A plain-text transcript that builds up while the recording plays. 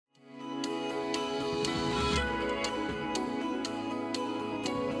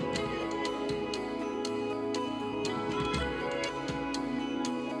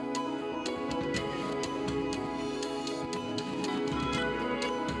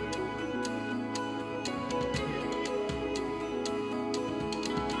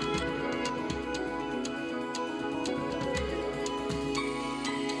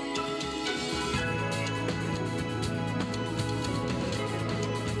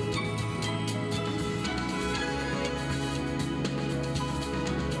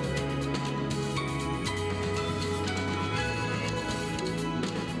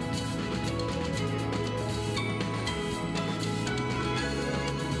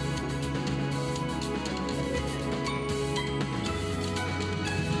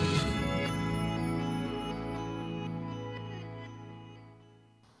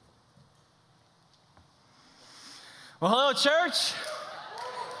Well, hello, church.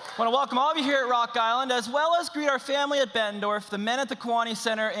 I want to welcome all of you here at Rock Island, as well as greet our family at Bettendorf, the men at the Kiwanis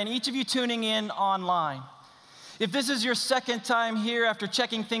Center, and each of you tuning in online. If this is your second time here after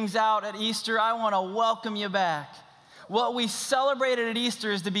checking things out at Easter, I want to welcome you back. What we celebrated at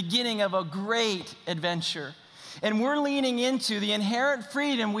Easter is the beginning of a great adventure. And we're leaning into the inherent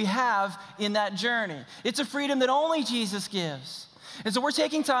freedom we have in that journey. It's a freedom that only Jesus gives. And so we're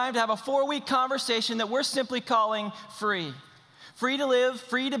taking time to have a 4-week conversation that we're simply calling free. Free to live,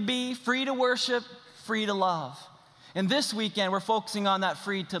 free to be, free to worship, free to love. And this weekend, we're focusing on that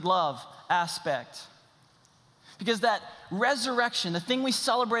free to love aspect. Because that resurrection, the thing we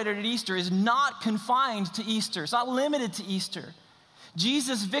celebrated at Easter, is not confined to Easter. It's not limited to Easter.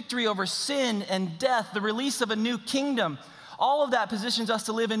 Jesus' victory over sin and death, the release of a new kingdom, all of that positions us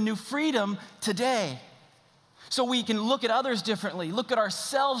to live in new freedom today. So we can look at others differently, look at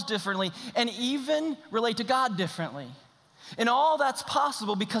ourselves differently, and even relate to God differently. And all that's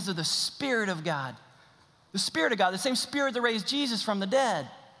possible because of the Spirit of God. The Spirit of God, the same Spirit that raised Jesus from the dead.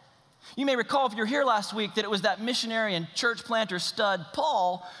 You may recall, if you were here last week, that it was that missionary and church planter stud,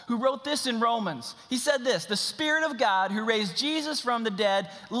 Paul, who wrote this in Romans. He said this: "The Spirit of God who raised Jesus from the dead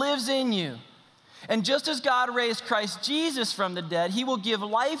lives in you. And just as God raised Christ Jesus from the dead, he will give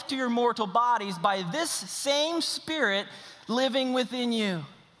life to your mortal bodies by this same Spirit living within you."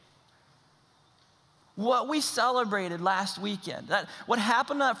 What we celebrated last weekend, what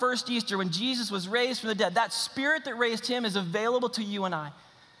happened that first Easter when Jesus was raised from the dead, that Spirit that raised him is available to you and I.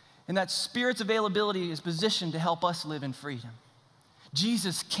 And that Spirit's availability is positioned to help us live in freedom.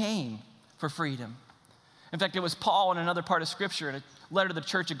 Jesus came for freedom. In fact, it was Paul in another part of Scripture, in a letter to the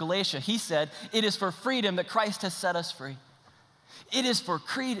church of Galatia. He said, "It is for freedom that Christ has set us free." It is for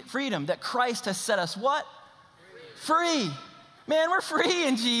freedom that Christ has set us what? Free. Man, we're free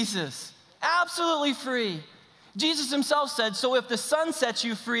in Jesus. Absolutely free. Jesus himself said, "So if the Son sets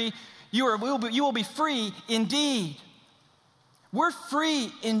you free, you will be free indeed." We're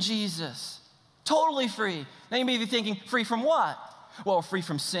free in Jesus. Totally free. Now you may be thinking, free from what? Well, free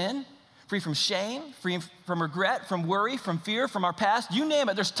from sin, free from shame, free from regret, from worry, from fear, from our past. You name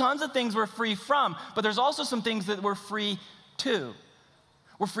it. There's tons of things we're free from, but there's also some things that we're free to.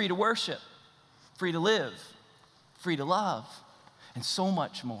 We're free to worship, free to live, free to love, and so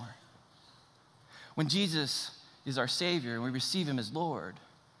much more. When Jesus is our Savior and we receive him as Lord,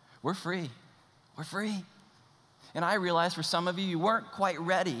 we're free. We're free. And I realize for some of you, you weren't quite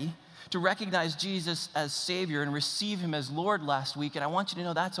ready to recognize Jesus as Savior and receive him as Lord last week, and I want you to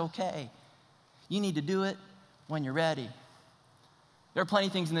know that's okay. You need to do it when you're ready. There are plenty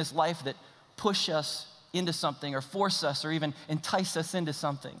of things in this life that push us into something or force us or even entice us into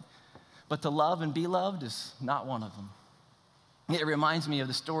something. But to love and be loved is not one of them. It reminds me of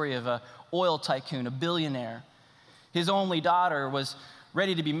the story of an oil tycoon, a billionaire. His only daughter was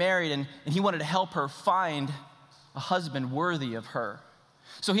ready to be married, and he wanted to help her find a husband worthy of her.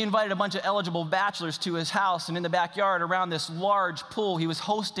 So he invited a bunch of eligible bachelors to his house, and in the backyard around this large pool, he was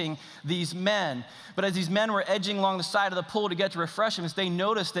hosting these men. But as these men were edging along the side of the pool to get to refreshments, they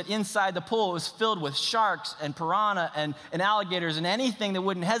noticed that inside the pool was filled with sharks and piranha and alligators and anything that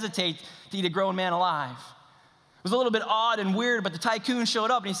wouldn't hesitate to eat a grown man alive. It was a little bit odd and weird, but the tycoon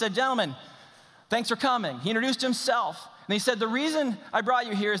showed up and he said, "Gentlemen, thanks for coming." He introduced himself. And he said, "The reason I brought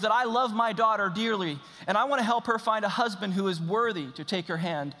you here is that I love my daughter dearly, and I want to help her find a husband who is worthy to take her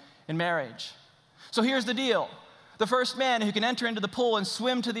hand in marriage. So here's the deal. The first man who can enter into the pool and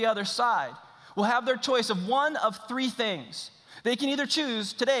swim to the other side will have their choice of one of 3 things. They can either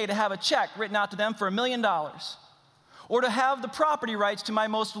choose today to have a check written out to them for $1 million, or to have the property rights to my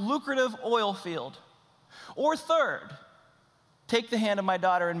most lucrative oil field, or third, take the hand of my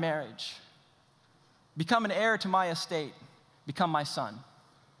daughter in marriage. Become an heir to my estate. Become my son."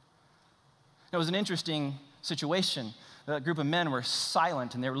 It was an interesting situation. The group of men were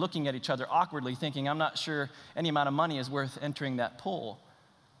silent, and they were looking at each other awkwardly, thinking, "I'm not sure any amount of money is worth entering that pool."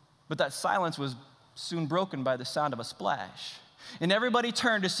 But that silence was soon broken by the sound of a splash. And everybody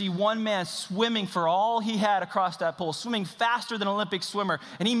turned to see one man swimming for all he had across that pool, swimming faster than an Olympic swimmer.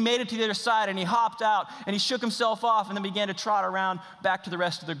 And he made it to the other side, and he hopped out, and he shook himself off, and then began to trot around back to the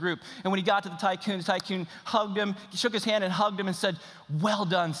rest of the group. And when he got to the tycoon hugged him, he shook his hand and hugged him and said, "Well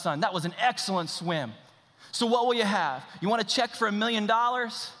done, son. That was an excellent swim. So what will you have? You want a check for $1 million?"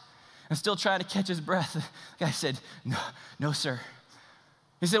 And still trying to catch his breath, the guy said, No, sir."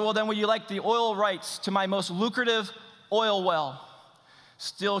 He said, "Well, then would you like the oil rights to my most lucrative oil well?"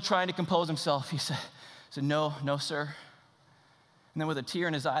 Still trying to compose himself, he said, No, sir." And then with a tear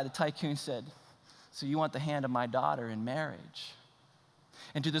in his eye, the tycoon said, "So you want the hand of my daughter in marriage?"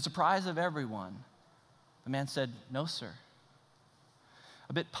 And to the surprise of everyone, The man said, "No, sir."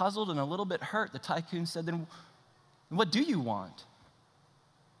 A bit puzzled and a little bit hurt, the tycoon said, "Then what do you want?"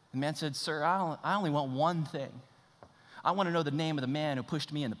 The man said, "Sir, I only want one thing. I want to know the name of the man who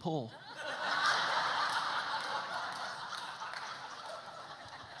pushed me in the pool."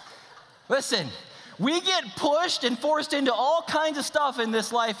 Listen, we get pushed and forced into all kinds of stuff in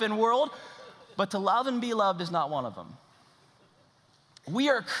this life and world, but to love and be loved is not one of them. We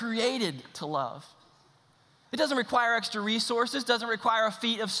are created to love. It doesn't require extra resources, doesn't require a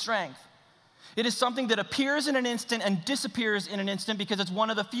feat of strength. It is something that appears in an instant and disappears in an instant because it's one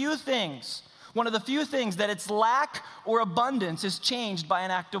of the few things that its lack or abundance is changed by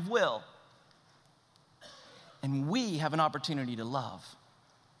an act of will. And we have an opportunity to love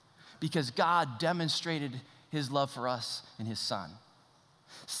because God demonstrated his love for us in his Son,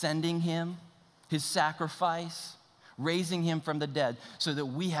 sending him, his sacrifice, raising him from the dead so that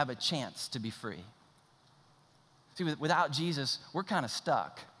we have a chance to be free. See, without Jesus, we're kind of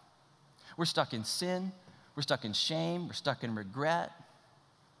stuck. We're stuck in sin. We're stuck in shame. We're stuck in regret.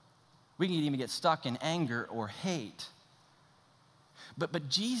 We can even get stuck in anger or hate. But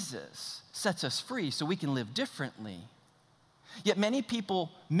Jesus sets us free so we can live differently. Yet many people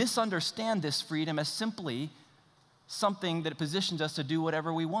misunderstand this freedom as simply something that positions us to do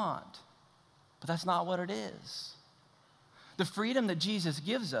whatever we want. But that's not what it is. The freedom that Jesus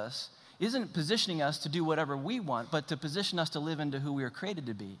gives us isn't positioning us to do whatever we want, but to position us to live into who we were created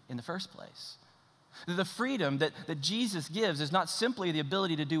to be in the first place. The freedom that Jesus gives is not simply the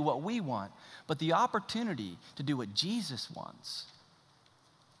ability to do what we want, but the opportunity to do what Jesus wants.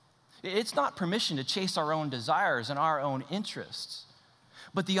 It's not permission to chase our own desires and our own interests,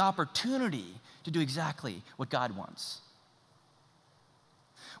 but the opportunity to do exactly what God wants.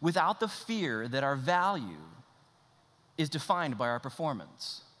 Without the fear that our value is defined by our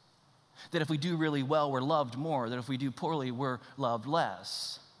performance. That if we do really well, we're loved more. That if we do poorly, we're loved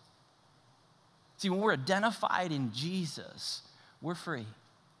less. See, when we're identified in Jesus, we're free.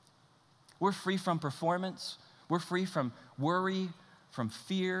 We're free from performance. We're free from worry, from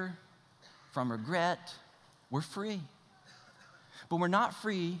fear, from regret. We're free. But we're not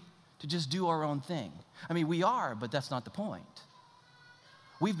free to just do our own thing. I mean, we are, but that's not the point.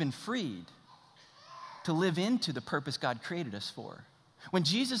 We've been freed to live into the purpose God created us for. When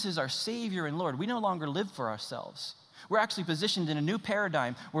Jesus is our Savior and Lord, we no longer live for ourselves. We're actually positioned in a new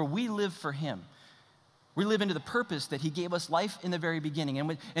paradigm where we live for him. We live into the purpose that he gave us life in the very beginning.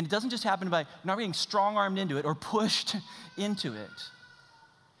 And it doesn't just happen by not getting strong-armed into it or pushed into it.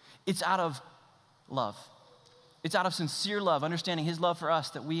 It's out of love. It's out of sincere love, understanding his love for us,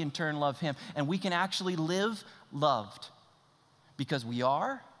 that we in turn love him. And we can actually live loved because we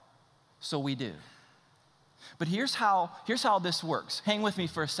are, so we do. But here's how this works. Hang with me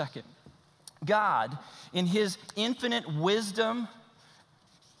for a second. God, in his infinite wisdom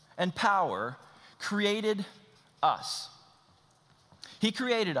and power, created us. He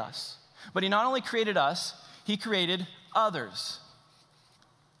created us. But he not only created us, he created others.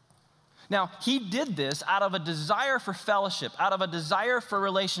 Now, he did this out of a desire for fellowship, out of a desire for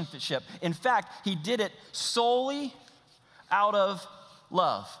relationship. In fact, he did it solely out of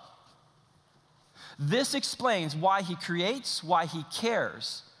love. This explains why he creates, why he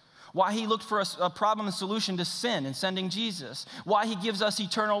cares, why he looked for a problem and solution to sin in sending Jesus, why he gives us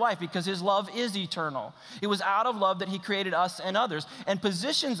eternal life, because his love is eternal. It was out of love that he created us and others and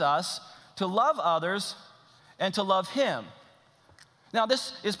positions us to love others and to love him. Now,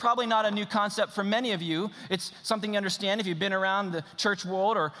 this is probably not a new concept for many of you. It's something you understand if you've been around the church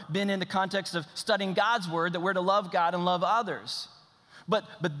world or been in the context of studying God's word, that we're to love God and love others. But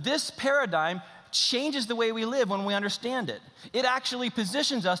this paradigm changes the way we live when we understand it. It actually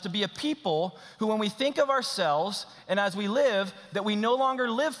positions us to be a people who, when we think of ourselves and as we live, that we no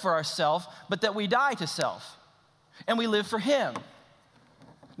longer live for ourselves, but that we die to self and we live for him.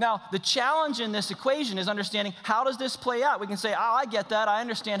 Now, the challenge in this equation is understanding, how does this play out? We can say, I get that. I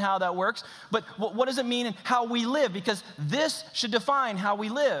understand how that works. But what does it mean in how we live? Because this should define how we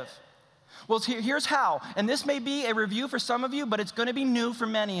live. Well, here's how. And this may be a review for some of you, but it's going to be new for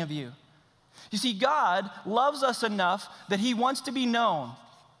many of you. You see, God loves us enough that he wants to be known.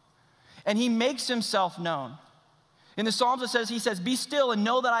 And he makes himself known. In the Psalms he says, be still and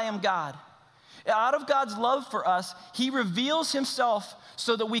know that I am God. Out of God's love for us, he reveals himself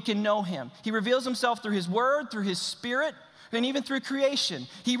so that we can know him. He reveals himself through his word, through his spirit, and even through creation.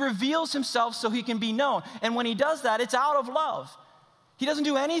 He reveals himself so he can be known. And when he does that, it's out of love. He doesn't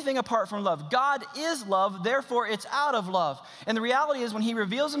do anything apart from love. God is love, therefore it's out of love. And the reality is, when he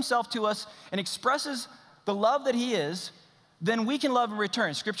reveals himself to us and expresses the love that he is, then we can love in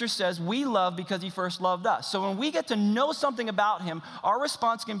return. Scripture says we love because he first loved us. So when we get to know something about him, our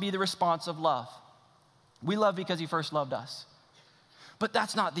response can be the response of love. We love because he first loved us. But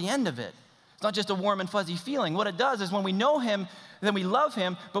that's not the end of it. It's not just a warm and fuzzy feeling. What it does is when we know him, then we love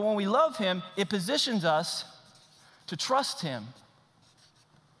him. But when we love him, it positions us to trust him.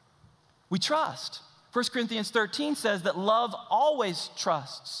 We trust. 1 Corinthians 13 says that love always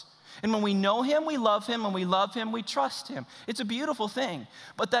trusts. And when we know him, we love him. When we love him, we trust him. It's a beautiful thing.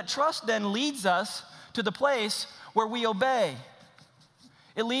 But that trust then leads us to the place where we obey.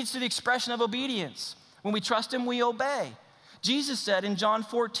 It leads to the expression of obedience. When we trust him, we obey. Jesus said in John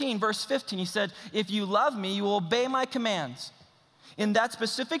 14, verse 15, he said, if you love me, you will obey my commands. In that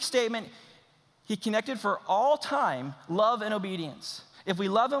specific statement, he connected for all time love and obedience. If we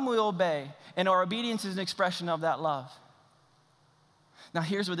love him, we obey. And our obedience is an expression of that love. Now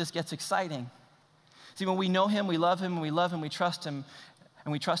here's where this gets exciting. See, when we know him, we love him, and we love him, we trust him,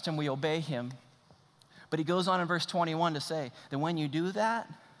 and we trust him, we obey him. But he goes on in verse 21 to say that when you do that,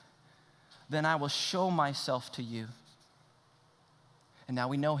 then I will show myself to you. And now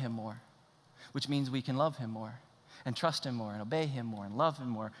we know him more, which means we can love him more and trust him more and obey him more and love him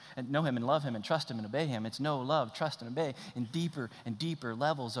more and know him and love him and trust him and obey him. It's know, love, trust, and obey in deeper and deeper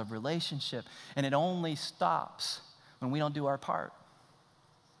levels of relationship. And it only stops when we don't do our part.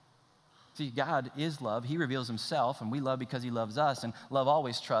 See, God is love. He reveals himself, and we love because he loves us, and love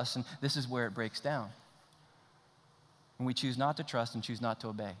always trusts, and this is where it breaks down. When we choose not to trust and choose not to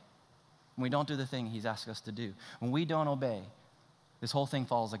obey. When we don't do the thing he's asked us to do. When we don't obey, this whole thing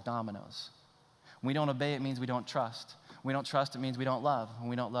falls like dominoes. When we don't obey, it means we don't trust. When we don't trust, it means we don't love. When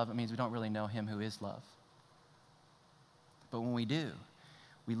we don't love, it means we don't really know him who is love. But when we do,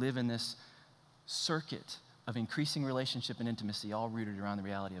 we live in this circuit of increasing relationship and intimacy, all rooted around the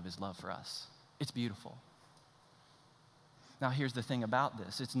reality of his love for us. It's beautiful. Now, here's the thing about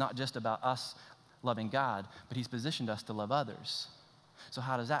this. It's not just about us loving God, but he's positioned us to love others. So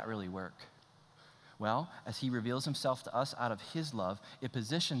how does that really work? Well, as he reveals himself to us out of his love, it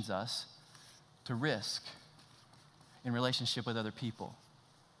positions us to risk in relationship with other people.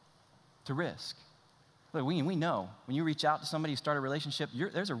 To risk. Look, we know when you reach out to somebody, you start a relationship,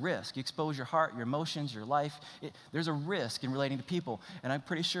 there's a risk. You expose your heart, your emotions, your life. There's a risk in relating to people. And I'm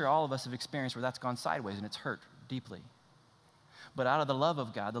pretty sure all of us have experienced where that's gone sideways and it's hurt deeply. But out of the love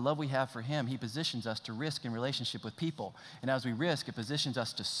of God, the love we have for him, he positions us to risk in relationship with people. And as we risk, it positions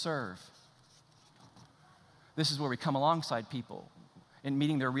us to serve. This is where we come alongside people in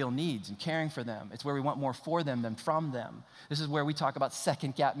meeting their real needs and caring for them. It's where we want more for them than from them. This is where we talk about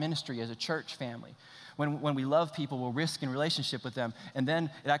second gap ministry as a church family. When we love people, we'll risk in relationship with them, and then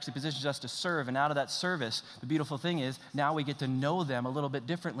it actually positions us to serve. And out of that service, the beautiful thing is now we get to know them a little bit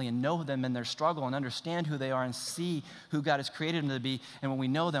differently and know them in their struggle and understand who they are and see who God has created them to be. And when we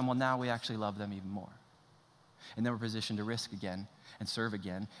know them, well, now we actually love them even more. And then we're positioned to risk again and serve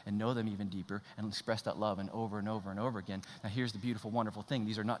again and know them even deeper and express that love and over and over and over again. Now here's the beautiful, wonderful thing.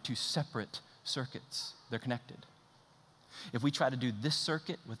 These are not two separate circuits. They're connected. If we try to do this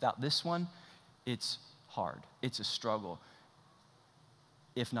circuit without this one, it's hard. It's a struggle,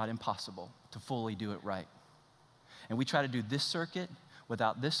 if not impossible, to fully do it right. And we try to do this circuit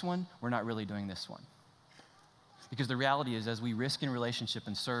without this one, we're not really doing this one. Because the reality is, as we risk in relationship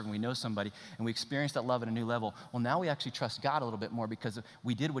and serve and we know somebody and we experience that love at a new level, well, now we actually trust God a little bit more because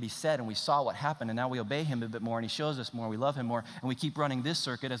we did what he said and we saw what happened, and now we obey him a bit more and he shows us more, we love him more, and we keep running this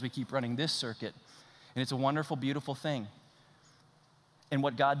circuit as we keep running this circuit. And it's a wonderful, beautiful thing. And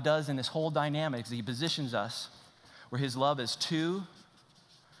what God does in this whole dynamic is he positions us where his love is to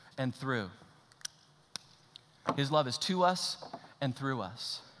and through. His love is to us and through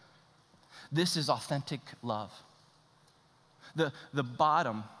us. This is authentic love. The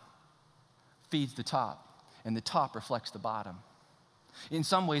bottom feeds the top, and the top reflects the bottom. In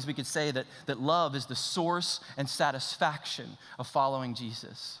some ways, we could say that love is the source and satisfaction of following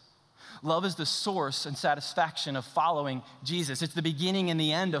Jesus. Love is the source and satisfaction of following Jesus. It's the beginning and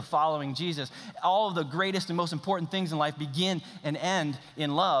the end of following Jesus. All of the greatest and most important things in life begin and end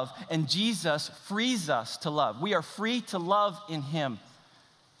in love, and Jesus frees us to love. We are free to love in him.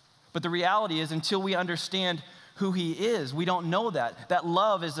 But the reality is, until we understand who he is, we don't know that. That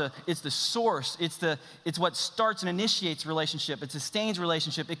love it's the source. It's what starts and initiates relationship. It sustains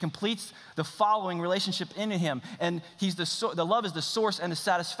relationship. It completes the following relationship in him. And the love is the source and the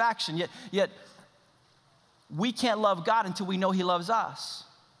satisfaction. Yet we can't love God until we know he loves us.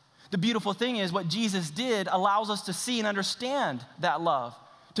 The beautiful thing is what Jesus did allows us to see and understand that love,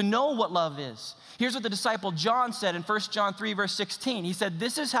 to know what love is. Here's what the disciple John said in 1 John 3, verse 16. He said,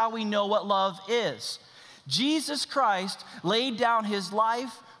 "This is how we know what love is. Jesus Christ laid down his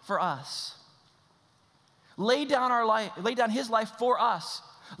life for us. Laid down his life for us.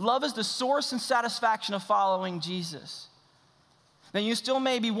 Love is the source and satisfaction of following Jesus. Now you still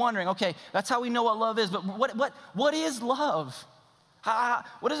may be wondering, okay, that's how we know what love is, but what is love?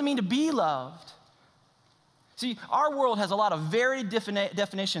 What does it mean to be loved? See, our world has a lot of very different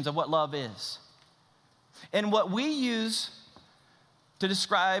definitions of what love is. And what we use to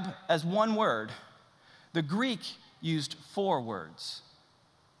describe as one word, the Greek used 4 words.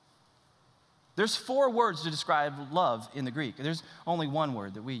 There's 4 words to describe love in the Greek. There's only one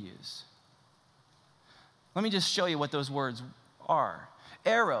word that we use. Let me just show you what those words are.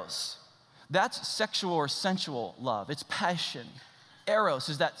 Eros, that's sexual or sensual love. It's passion. Eros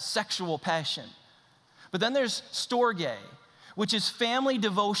is that sexual passion. But then there's storge, which is family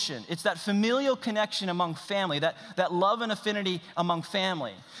devotion. It's that familial connection among family, that love and affinity among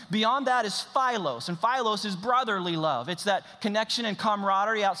family. Beyond that is philos, and philos is brotherly love. It's that connection and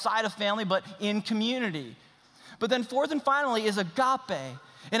camaraderie outside of family, but in community. But then fourth and finally is agape.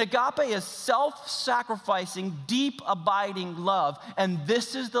 And agape is self-sacrificing, deep, abiding love. And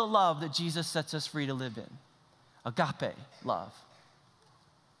this is the love that Jesus sets us free to live in. Agape love.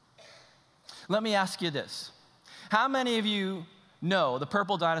 Let me ask you this. How many of you know the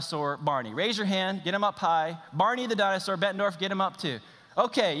purple dinosaur Barney? Raise your hand, get him up high. Barney the dinosaur, Bettendorf, get him up too.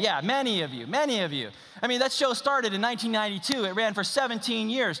 Okay, yeah, many of you. I mean, that show started in 1992. It ran for 17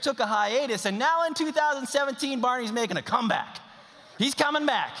 years, took a hiatus, and now in 2017, Barney's making a comeback. He's coming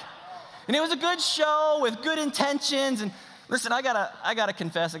back. And it was a good show with good intentions. And listen, I gotta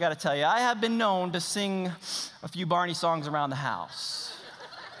confess, I gotta tell you, I have been known to sing a few Barney songs around the house.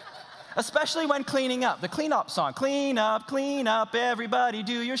 Especially when cleaning up. The clean-up song. Clean up, everybody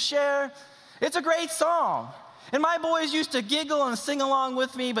do your share. It's a great song. And my boys used to giggle and sing along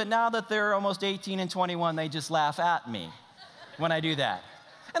with me, but now that they're almost 18 and 21, they just laugh at me when I do that.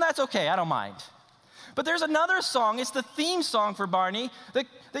 And that's okay, I don't mind. But there's another song, it's the theme song for Barney, that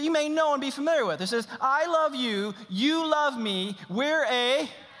you may know and be familiar with. It says, I love you, you love me, we're a...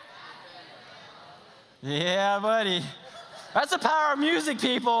 Yeah, buddy. That's the power of music,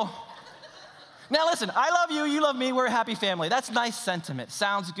 people. Now listen, I love you, you love me, we're a happy family. That's nice sentiment.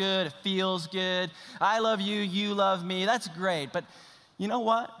 Sounds good, it feels good. I love you, you love me. That's great. But you know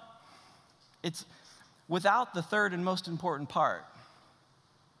what? It's without the third and most important part,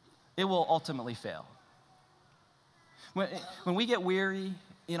 it will ultimately fail. When we get weary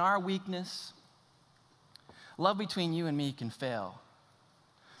in our weakness, love between you and me can fail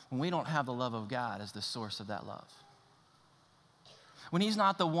when we don't have the love of God as the source of that love. When he's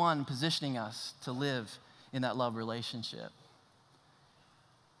not the one positioning us to live in that love relationship.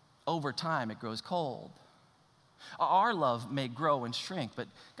 Over time, it grows cold. Our love may grow and shrink, but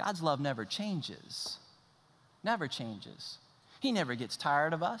God's love never changes. Never changes. He never gets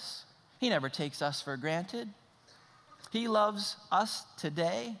tired of us. He never takes us for granted. He loves us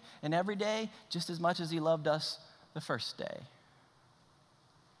today and every day just as much as he loved us the first day.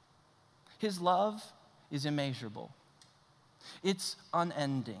 His love is immeasurable. It's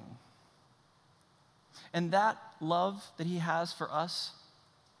unending. And that love that he has for us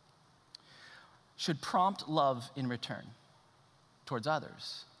should prompt love in return towards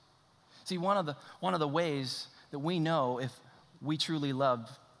others. See, one of the ways that we know if we truly love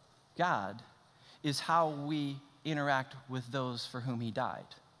God is how we interact with those for whom he died.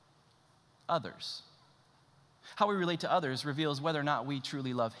 Others. How we relate to others reveals whether or not we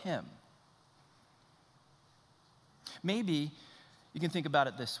truly love him. Maybe you can think about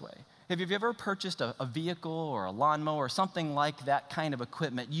it this way. Have you ever purchased a vehicle or a lawnmower or something like that kind of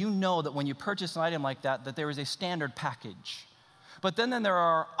equipment? You know that when you purchase an item like that there is a standard package. But then there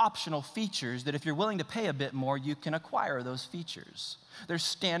are optional features that if you're willing to pay a bit more, you can acquire those features. There's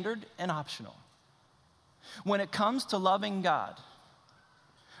standard and optional. When it comes to loving God,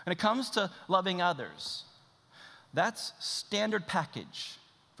 when it comes to loving others, that's standard package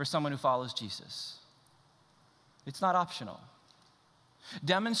for someone who follows Jesus. It's not optional.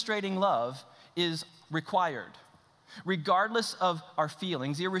 Demonstrating love is required, regardless of our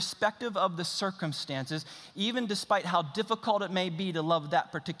feelings, irrespective of the circumstances, even despite how difficult it may be to love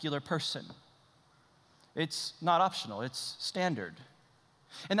that particular person. It's not optional, it's standard.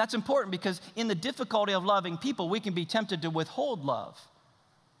 And that's important because in the difficulty of loving people, we can be tempted to withhold love.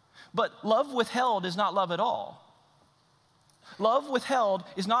 But love withheld is not love at all. Love withheld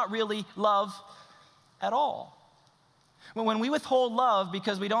is not really love at all. When we withhold love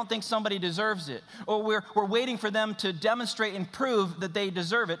because we don't think somebody deserves it, or we're waiting for them to demonstrate and prove that they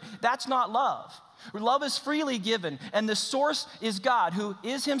deserve it, that's not love. Love is freely given, and the source is God, who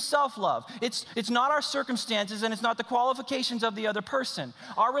is himself love. It's not our circumstances, and it's not the qualifications of the other person.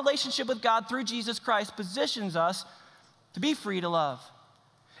 Our relationship with God through Jesus Christ positions us to be free to love,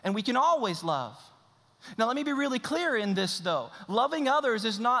 and we can always love. Now, let me be really clear in this, though. Loving others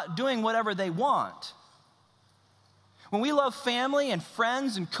is not doing whatever they want. When we love family and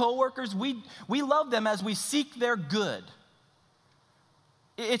friends and coworkers, we love them as we seek their good.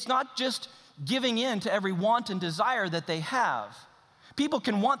 It's not just giving in to every want and desire that they have. People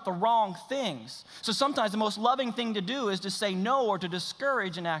can want the wrong things. So sometimes the most loving thing to do is to say no or to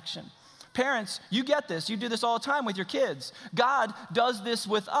discourage an action. Parents, you get this. You do this all the time with your kids. God does this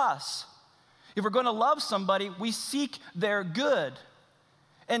with us. If we're going to love somebody, we seek their good.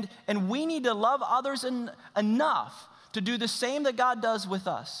 And we need to love others enough to do the same that God does with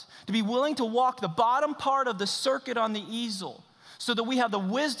us, to be willing to walk the bottom part of the circuit on the easel so that we have the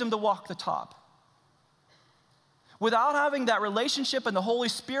wisdom to walk the top. Without having that relationship and the Holy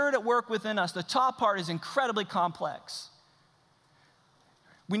Spirit at work within us, the top part is incredibly complex.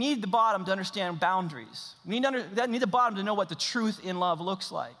 We need the bottom to understand boundaries. We need the bottom to know what the truth in love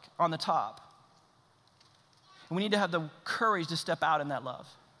looks like on the top. And we need to have the courage to step out in that love.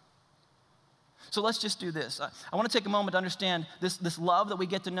 So let's just do this. I want to take a moment to understand this love that we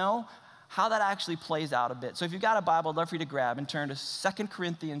get to know, how that actually plays out a bit. So if you've got a Bible, I'd love for you to grab and turn to 2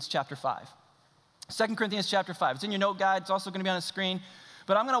 Corinthians chapter 5. 2 Corinthians chapter 5. It's in your note guide. It's also going to be on the screen.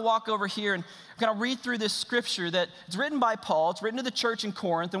 But I'm going to walk over here and I'm going to read through this scripture that it's written by Paul. It's written to the church in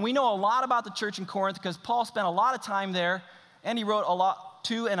Corinth. And we know a lot about the church in Corinth because Paul spent a lot of time there and he wrote a lot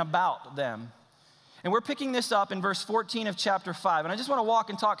to and about them. And we're picking this up in verse 14 of chapter 5. And I just want to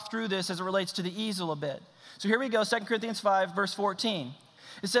walk and talk through this as it relates to the easel a bit. So here we go, 2 Corinthians 5, verse 14.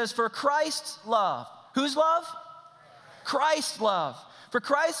 It says, for Christ's love. Whose love? Christ's love. For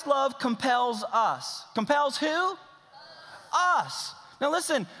Christ's love compels us. Compels who? Us. Now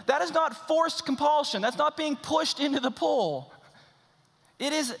listen, that is not forced compulsion. That's not being pushed into the pool.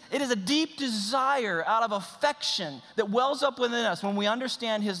 It is a deep desire out of affection that wells up within us when we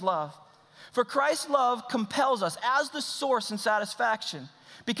understand his love. For Christ's love compels us as the source and satisfaction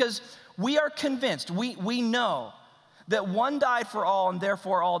because we are convinced, we know that one died for all and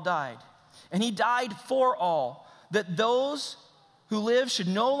therefore all died. And he died for all, that those who live should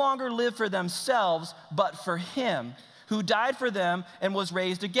no longer live for themselves, but for him who died for them and was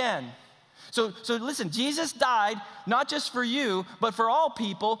raised again. So listen, Jesus died not just for you, but for all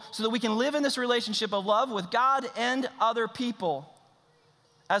people so that we can live in this relationship of love with God and other people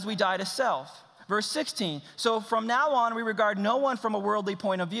as we die to self. Verse 16, so from now on we regard no one from a worldly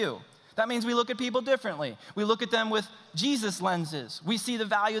point of view. That means we look at people differently. We look at them with Jesus lenses. We see the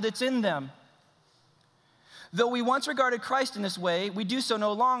value that's in them. Though we once regarded Christ in this way, we do so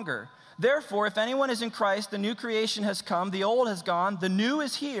no longer. Therefore, if anyone is in Christ, the new creation has come, the old has gone, the new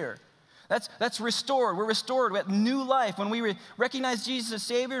is here. That's restored. We're restored. We have new life. When we recognize Jesus as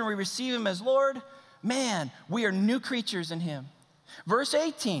Savior and we receive him as Lord, man, we are new creatures in him. Verse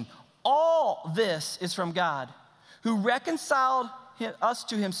 18, all this is from God, who reconciled us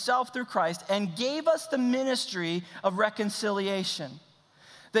to himself through Christ and gave us the ministry of reconciliation.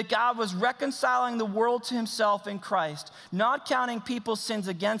 That God was reconciling the world to himself in Christ, not counting people's sins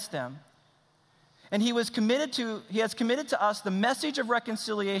against them. And he has committed to us the message of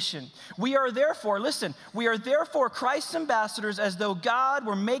reconciliation. We are therefore Christ's ambassadors as though God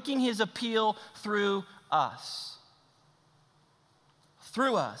were making his appeal through us.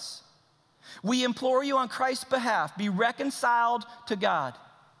 Through us. We implore you on Christ's behalf, be reconciled to God.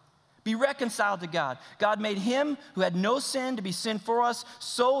 Be reconciled to God. God made him who had no sin to be sin for us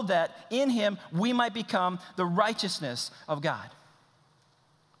so that in him we might become the righteousness of God.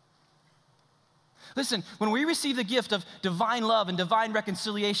 Listen, when we receive the gift of divine love and divine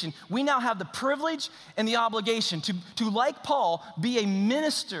reconciliation, we now have the privilege and the obligation to like Paul, be a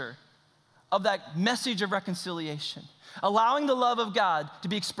minister of that message of reconciliation, allowing the love of God to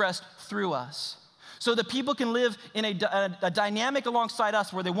be expressed through us. So that people can live in a dynamic alongside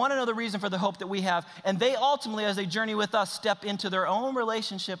us where they want to know the reason for the hope that we have, and they ultimately, as they journey with us, step into their own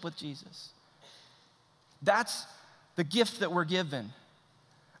relationship with Jesus. That's the gift that we're given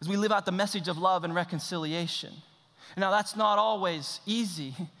as we live out the message of love and reconciliation. Now, that's not always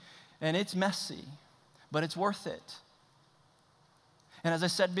easy, and it's messy, but it's worth it. And as I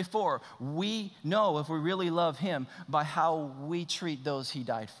said before, we know if we really love him by how we treat those he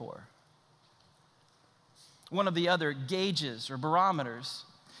died for. One of the other gauges or barometers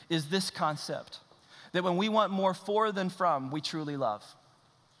is this concept, that when we want more for than from, we truly love.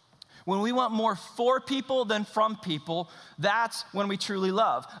 When we want more for people than from people, that's when we truly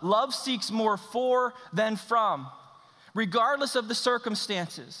love. Love seeks more for than from, regardless of the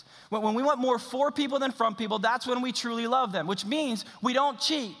circumstances. When we want more for people than from people, that's when we truly love them, which means we don't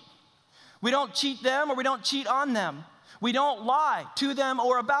cheat. We don't cheat them or we don't cheat on them. We don't lie to them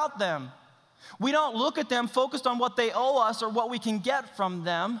or about them. We don't look at them focused on what they owe us or what we can get from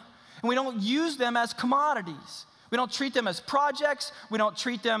them. And we don't use them as commodities. We don't treat them as projects. We don't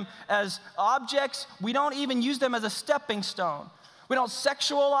treat them as objects. We don't even use them as a stepping stone. We don't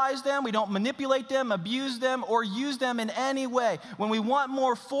sexualize them. We don't manipulate them, abuse them, or use them in any way. When we want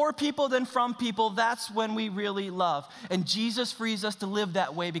more for people than from people, that's when we really love. And Jesus frees us to live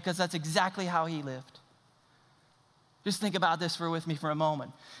that way because that's exactly how he lived. Just think about this with me for a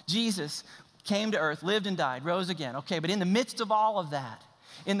moment. Jesus came to earth, lived and died, rose again. Okay, but in the midst of all of that,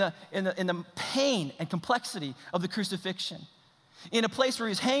 in the pain and complexity of the crucifixion, in a place where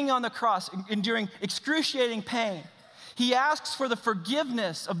he's hanging on the cross, enduring excruciating pain, he asks for the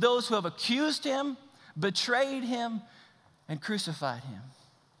forgiveness of those who have accused him, betrayed him, and crucified him.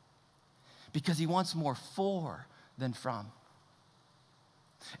 Because he wants more for than from.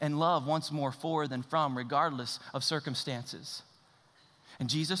 And love wants more for than from, regardless of circumstances. And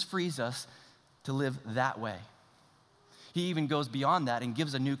Jesus frees us to live that way. He even goes beyond that and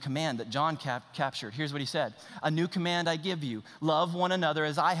gives a new command that John captured. Here's what he said. A new command I give you, love one another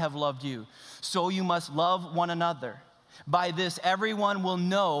as I have loved you. So you must love one another. By this, everyone will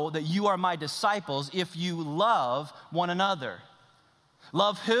know that you are my disciples if you love one another.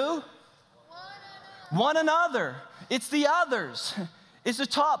 Love who? One another. It's the others. It's the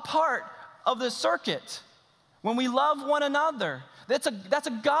top part of the circuit. When we love one another, that's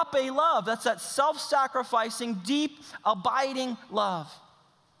agape love. That's that self-sacrificing, deep, abiding love.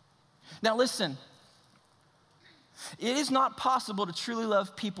 Now listen, it is not possible to truly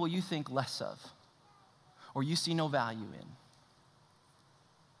love people you think less of or you see no value in.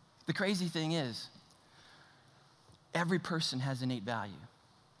 The crazy thing is, every person has innate value.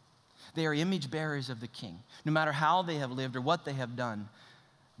 They are image bearers of the King. No matter how they have lived or what they have done,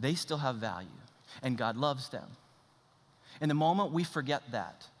 they still have value, and God loves them. And the moment we forget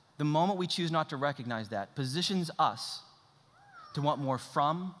that, the moment we choose not to recognize that, positions us to want more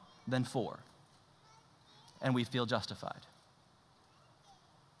from than for, and we feel justified.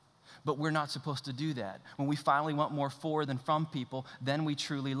 But we're not supposed to do that. When we finally want more for than from people, then we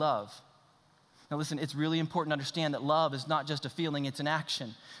truly love. Now listen, it's really important to understand that love is not just a feeling, it's an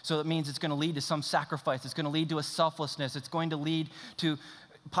action. So that means it's going to lead to some sacrifice. It's going to lead to a selflessness. It's going to lead to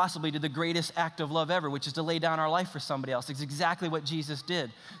possibly to the greatest act of love ever, which is to lay down our life for somebody else. It's exactly what Jesus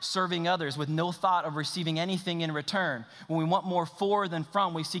did, serving others with no thought of receiving anything in return. When we want more for than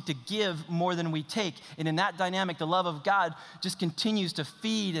from, we seek to give more than we take. And in that dynamic, the love of God just continues to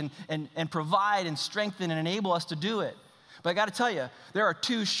feed and provide and strengthen and enable us to do it. But I got to tell you, there are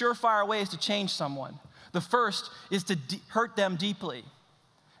two surefire ways to change someone. The first is to hurt them deeply,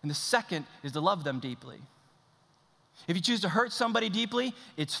 and the second is to love them deeply. If you choose to hurt somebody deeply,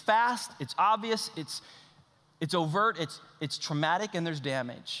 it's fast, it's obvious, it's overt, it's traumatic, and there's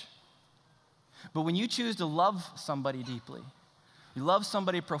damage. But when you choose to love somebody deeply, you love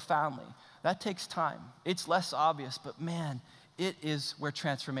somebody profoundly, that takes time. It's less obvious, but man, it is where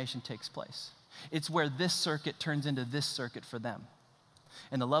transformation takes place. It's where this circuit turns into this circuit for them.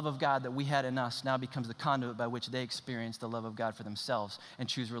 And the love of God that we had in us now becomes the conduit by which they experience the love of God for themselves and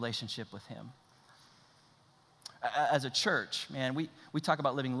choose relationship with him. As a church, man, we talk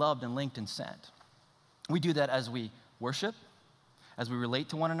about living loved and linked and sent. We do that as we worship, as we relate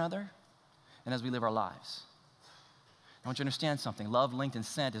to one another, and as we live our lives. I want you to understand something. Love, linked, and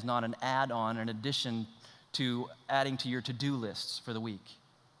sent is not an add-on, an addition to adding to your to-do lists for the week.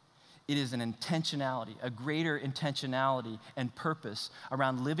 It is an intentionality, a greater intentionality and purpose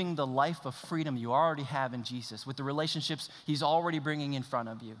around living the life of freedom you already have in Jesus with the relationships he's already bringing in front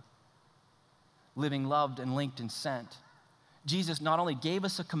of you. Living loved and linked and sent. Jesus not only gave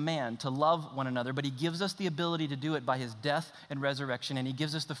us a command to love one another, but he gives us the ability to do it by his death and resurrection, and he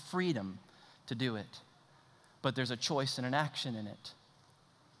gives us the freedom to do it. But there's a choice and an action in it.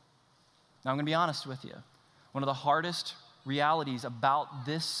 Now I'm going to be honest with you. One of the hardest realities about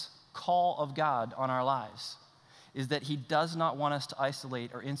this call of God on our lives is that he does not want us to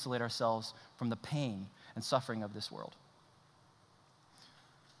isolate or insulate ourselves from the pain and suffering of this world.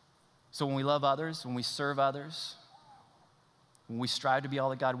 So when we love others, when we serve others, when we strive to be all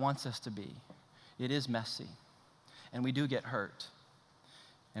that God wants us to be, it is messy. And we do get hurt.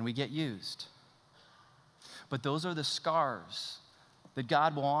 And we get used. But those are the scars that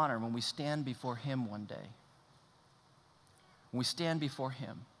God will honor when we stand before him one day. When we stand before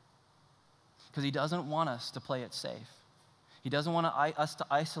him. Because he doesn't want us to play it safe. He doesn't want us to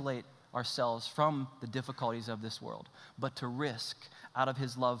isolate ourselves from the difficulties of this world, but to risk out of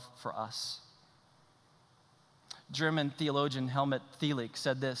his love for us. German theologian Helmut Thielich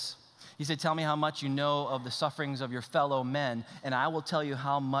said this. He said, "Tell me how much you know of the sufferings of your fellow men, and I will tell you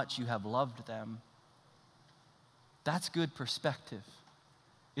how much you have loved them." That's good perspective.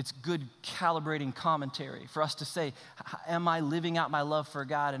 It's good calibrating commentary for us to say, am I living out my love for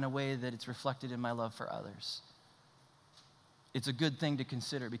God in a way that it's reflected in my love for others? It's a good thing to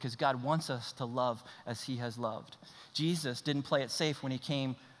consider because God wants us to love as he has loved. Jesus didn't play it safe when he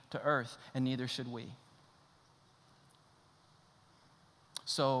came to earth, and neither should we.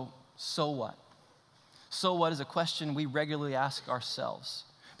 So what? So what is a question we regularly ask ourselves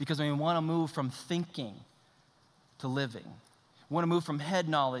because we want to move from thinking to living. We want to move from head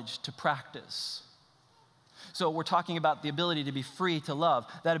knowledge to practice. So we're talking about the ability to be free to love.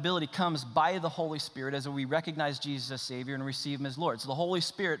 That ability comes by the Holy Spirit as we recognize Jesus as Savior and receive him as Lord. So the Holy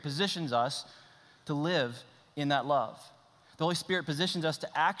Spirit positions us to live in that love. The Holy Spirit positions us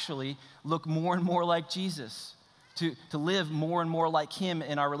to actually look more and more like Jesus, to live more and more like him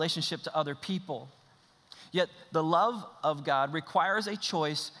in our relationship to other people. Yet the love of God requires a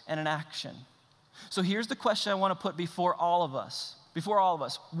choice and an action. So here's the question I want to put before all of us.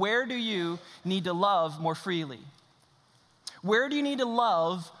 Where do you need to love more freely? Where do you need to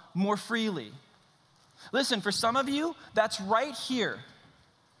love more freely? Listen, for some of you, that's right here.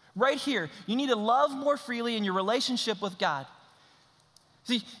 Right here. You need to love more freely in your relationship with God.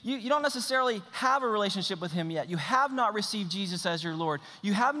 See, you don't necessarily have a relationship with him yet. You have not received Jesus as your Lord.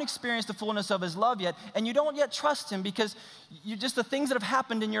 You haven't experienced the fullness of his love yet, and you don't yet trust him because you just the things that have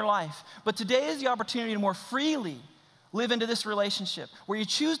happened in your life. But today is the opportunity to more freely live into this relationship, where you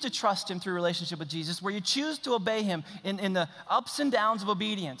choose to trust him through relationship with Jesus, where you choose to obey him in the ups and downs of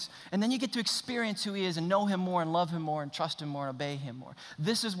obedience. And then you get to experience who he is and know him more and love him more and trust him more and obey him more.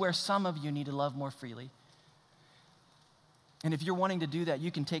 This is where some of you need to love more freely. And if you're wanting to do that,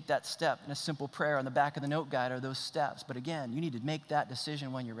 you can take that step in a simple prayer on the back of the note guide are those steps. But again, you need to make that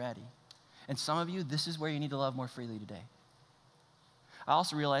decision when you're ready. And some of you, this is where you need to love more freely today. I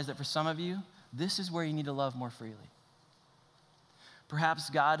also realize that for some of you, this is where you need to love more freely. Perhaps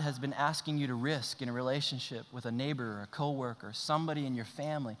God has been asking you to risk in a relationship with a neighbor or a coworker, somebody in your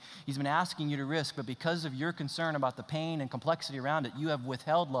family. He's been asking you to risk, but because of your concern about the pain and complexity around it, you have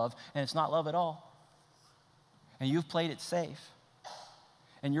withheld love, and it's not love at all. And you've played it safe.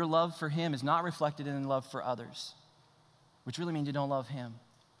 And your love for him is not reflected in love for others, which really means you don't love him.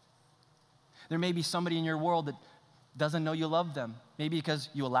 There may be somebody in your world that doesn't know you love them, maybe because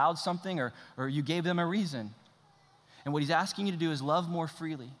you allowed something or you gave them a reason. And what he's asking you to do is love more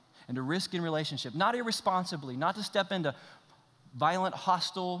freely and to risk in relationship, not irresponsibly, not to step into violent,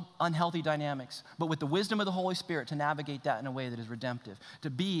 hostile, unhealthy dynamics, but with the wisdom of the Holy Spirit to navigate that in a way that is redemptive, to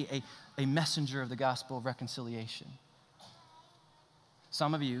be a messenger of the gospel of reconciliation.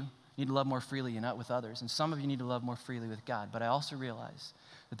 Some of you need to love more freely and not with others, and some of you need to love more freely with God. But I also realize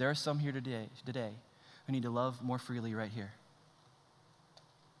that there are some here today who need to love more freely right here.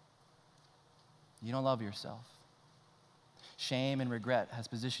 You don't love yourself. Shame and regret has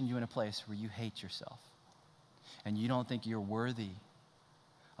positioned you in a place where you hate yourself. And you don't think you're worthy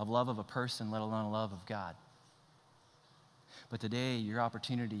of love of a person, let alone love of God. But today, your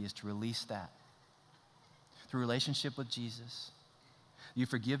opportunity is to release that. Through relationship with Jesus, you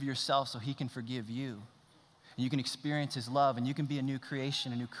forgive yourself so he can forgive you. And you can experience his love, and you can be a new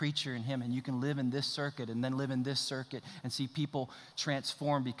creation, a new creature in him, and you can live in this circuit and then live in this circuit and see people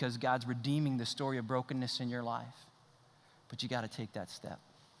transform because God's redeeming the story of brokenness in your life. But you got to take that step.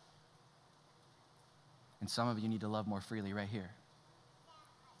 And some of you need to love more freely right here.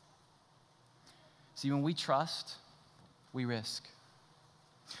 See, when we trust, we risk.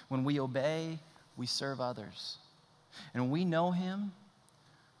 When we obey, we serve others. And when we know him,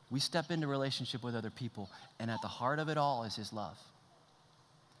 we step into relationship with other people. And at the heart of it all is his love.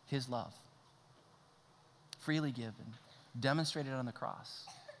 His love. Freely given, demonstrated on the cross.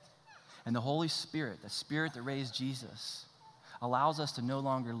 And the Holy Spirit, the Spirit that raised Jesus, allows us to no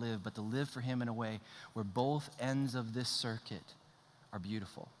longer live, but to live for him in a way where both ends of this circuit are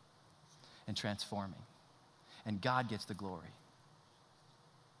beautiful and transforming. And God gets the glory.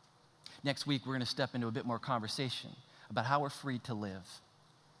 Next week, we're going to step into a bit more conversation about how we're free to live.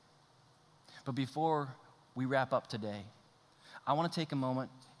 But before we wrap up today, I want to take a moment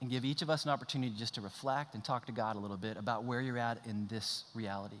and give each of us an opportunity just to reflect and talk to God a little bit about where you're at in this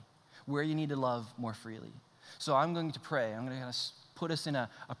reality, where you need to love more freely. So I'm going to pray. I'm going to kind of put us in a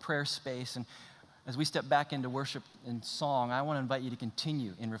prayer space. And as we step back into worship and song, I want to invite you to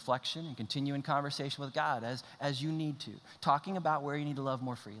continue in reflection and continue in conversation with God as you need to, talking about where you need to love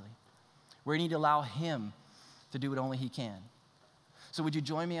more freely, where you need to allow him to do what only he can. So would you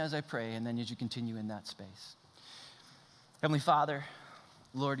join me as I pray, and then as you continue in that space? Heavenly Father,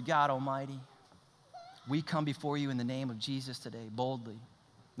 Lord God Almighty, we come before you in the name of Jesus today, boldly,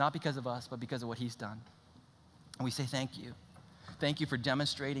 not because of us, but because of what he's done. And we say thank you. Thank you for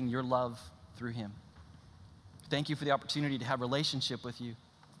demonstrating your love through him. Thank you for the opportunity to have a relationship with you.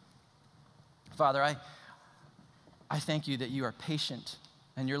 Father, I thank you that you are patient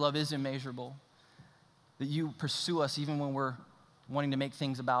and your love is immeasurable, that you pursue us even when we're wanting to make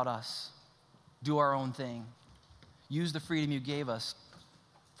things about us, do our own thing, use the freedom you gave us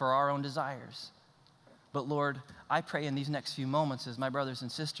for our own desires. But Lord, I pray in these next few moments as my brothers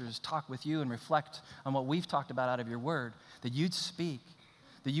and sisters talk with you and reflect on what we've talked about out of your word, that you'd speak,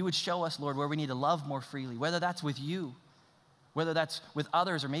 that you would show us, Lord, where we need to love more freely, whether that's with you, whether that's with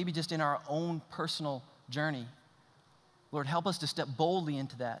others, or maybe just in our own personal journey. Lord, help us to step boldly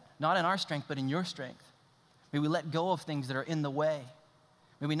into that, not in our strength, but in your strength. May we let go of things that are in the way.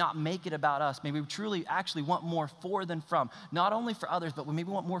 May we not make it about us. May we truly actually want more for than from, not only for others, but maybe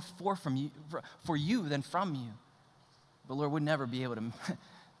want more for you than from you. But Lord, we'd never be able to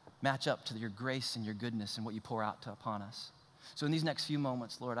match up to your grace and your goodness and what you pour out upon us. So in these next few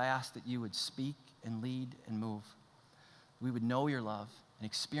moments, Lord, I ask that you would speak and lead and move. We would know your love and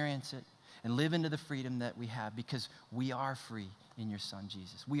experience it and live into the freedom that we have, because we are free in your Son,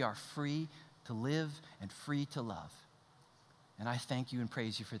 Jesus. We are free to live and free to love. And I thank you and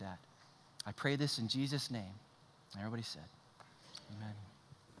praise you for that. I pray this in Jesus' name. Everybody said, amen.